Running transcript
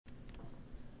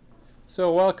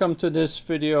So welcome to this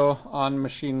video on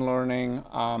machine learning.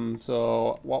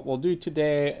 So what we'll do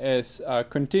today is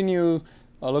continue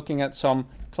looking at some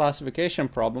classification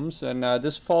problems, and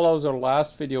this follows our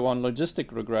last video on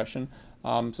logistic regression.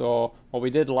 So what we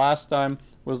did last time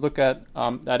was look at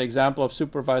that example of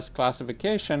supervised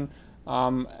classification,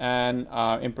 and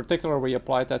in particular we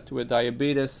applied that to a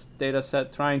diabetes data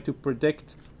set, trying to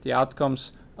predict the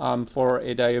outcomes for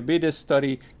a diabetes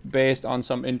study based on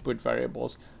some input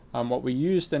variables. What we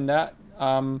used in that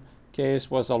case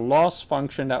was a loss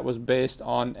function that was based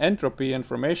on entropy,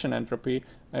 information entropy.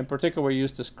 In particular, we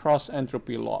used this cross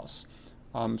entropy loss.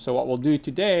 So what we'll do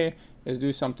today is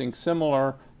do something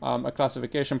similar, a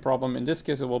classification problem. In this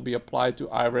case, it will be applied to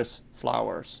iris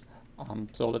flowers.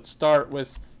 So let's start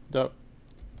with the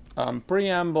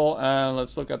preamble, and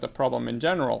let's look at the problem in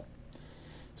general.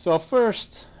 So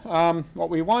first, what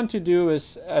we want to do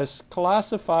is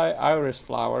classify iris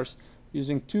flowers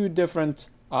using two different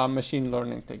machine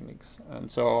learning techniques.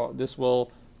 And so this will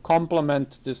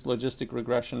complement this logistic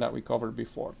regression that we covered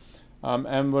before.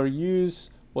 And we'll use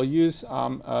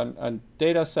a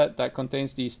data set that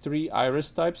contains these three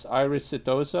iris types: iris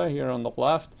setosa here on the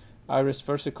left, iris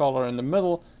versicolor in the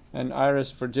middle, and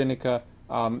iris virginica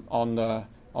on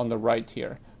the right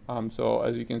here. So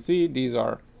as you can see, these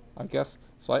are, I guess,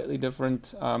 slightly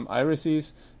different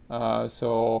irises.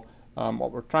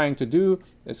 What we're trying to do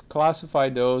is classify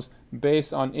those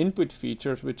based on input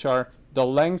features, which are the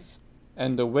length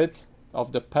and the width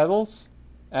of the petals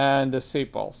and the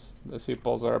sepals. The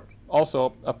sepals are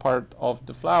also a part of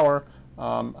the flower.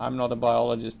 I'm not a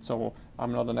biologist, so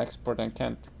I'm not an expert and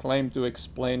can't claim to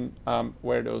explain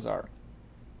where those are.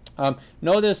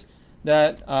 Notice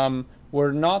that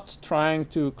we're not trying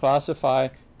to classify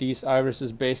these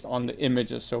irises based on the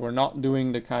images, so we're not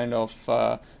doing the kind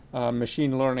of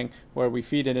machine learning where we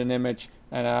feed it an image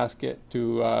and ask it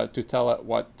to tell it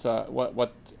what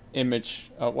the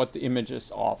image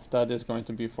is of. That is going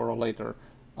to be for a later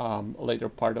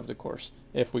part of the course,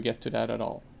 if we get to that at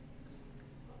all.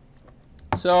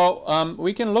 So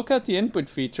we can look at the input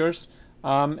features,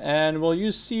 and we'll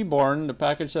use Seaborn, the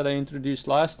package that I introduced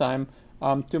last time,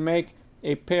 to make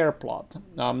a pair plot.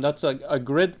 That's a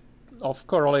grid of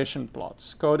correlation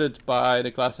plots coded by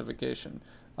the classification.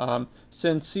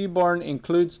 Since Seaborn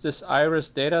includes this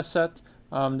iris data set,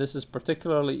 this is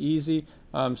particularly easy,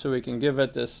 so we can give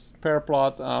it this pair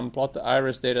plot, plot the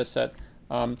iris data set,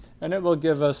 and it will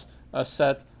give us a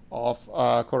set of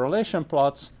correlation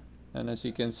plots. And as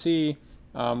you can see,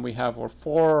 we have our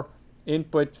four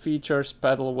input features: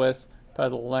 petal width,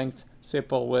 petal length,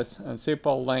 sepal width, and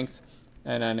sepal length.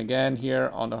 And then again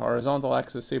here on the horizontal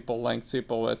axis, sepal length,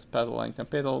 sepal width, petal length, and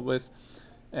petal width.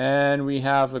 And we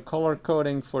have a color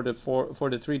coding for the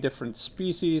three different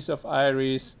species of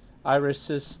irises.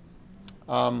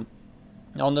 On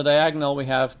the diagonal, we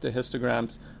have the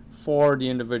histograms for the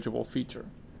individual feature.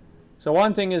 So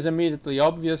one thing is immediately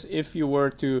obvious: if you were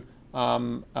to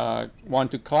want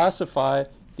to classify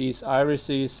these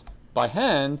irises by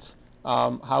hand,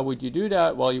 how would you do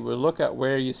that? Well, you will look at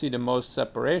where you see the most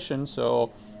separation.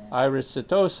 So iris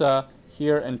setosa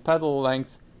here in petal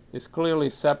length is clearly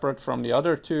separate from the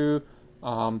other two.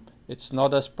 It's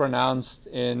not as pronounced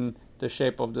in the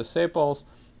shape of the sepals.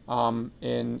 In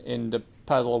the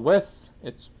petal width,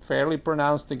 it's fairly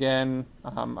pronounced again.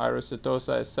 Iris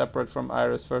setosa is separate from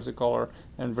iris versicolor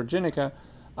and virginica,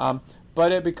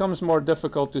 but it becomes more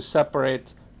difficult to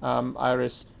separate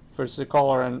iris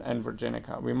versicolor and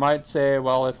virginica. We might say,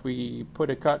 well, if we put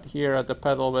a cut here at the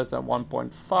petal width at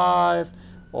 1.5,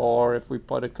 or if we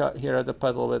put a cut here at the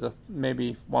petal width of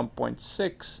maybe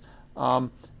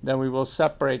 1.6, then we will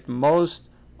separate most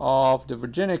of the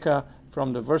virginica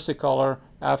from the versicolor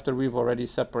after we've already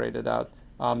separated out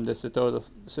the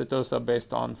setosa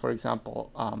based on, for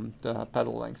example, the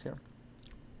petal length here.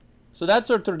 So that's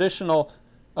our traditional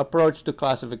approach to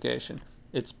classification.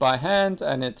 It's by hand,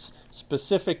 and it's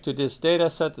specific to this data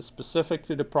set, it's specific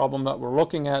to the problem that we're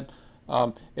looking at.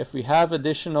 If we have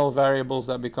additional variables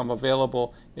that become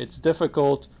available, it's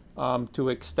difficult to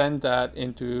extend that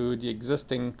into the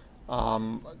existing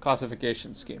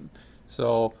classification scheme.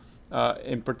 So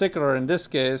in particular, in this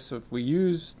case, if we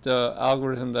use the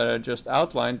algorithm that I just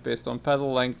outlined based on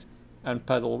petal length and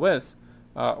petal width,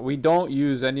 we don't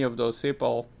use any of those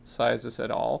sepal sizes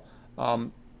at all.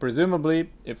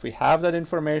 Presumably, if we have that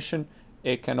information,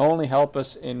 it can only help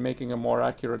us in making a more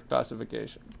accurate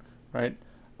classification, right?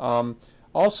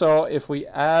 Also, if we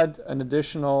add an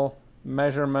additional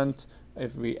measurement,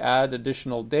 if we add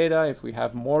additional data, if we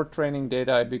have more training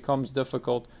data, it becomes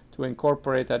difficult to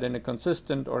incorporate that in a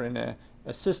consistent or in a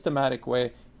systematic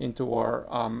way into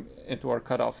our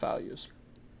cutoff values.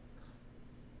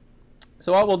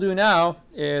 So what we'll do now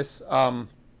is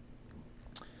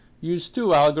use two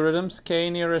algorithms,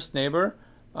 k-nearest neighbor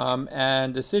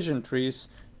and decision trees,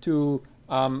 to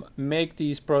make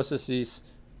these processes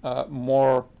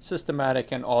more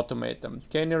systematic and automate them.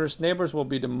 K-nearest neighbors will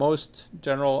be the most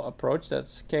general approach.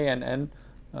 That's K and N.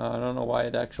 I don't know why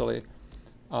it actually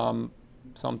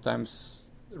sometimes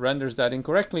renders that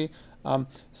incorrectly.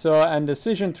 And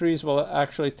decision trees will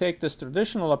actually take this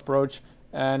traditional approach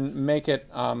and make it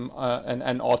and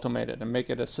automate it and make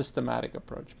it a systematic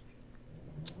approach.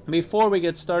 Before we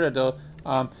get started though,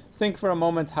 think for a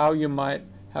moment how you might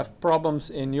have problems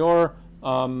in your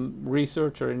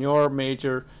research or in your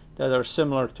major that are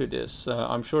similar to this.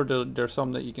 I'm sure there's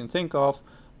some that you can think of.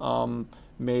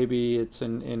 Maybe it's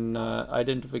in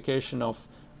identification of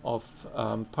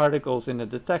particles in a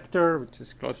detector, which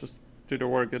is closest to the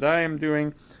work that I am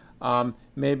doing.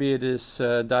 Maybe it is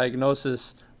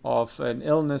diagnosis of an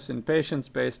illness in patients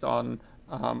based on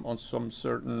some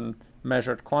certain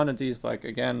measured quantities, like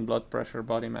again blood pressure,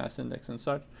 body mass index, and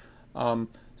such.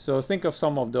 So think of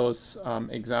some of those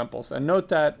examples, and note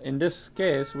that in this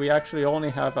case we actually only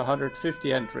have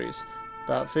 150 entries,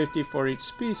 about 50 for each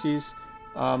species,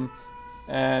 so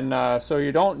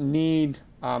you don't need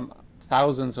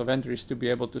thousands of entries to be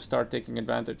able to start taking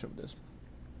advantage of this.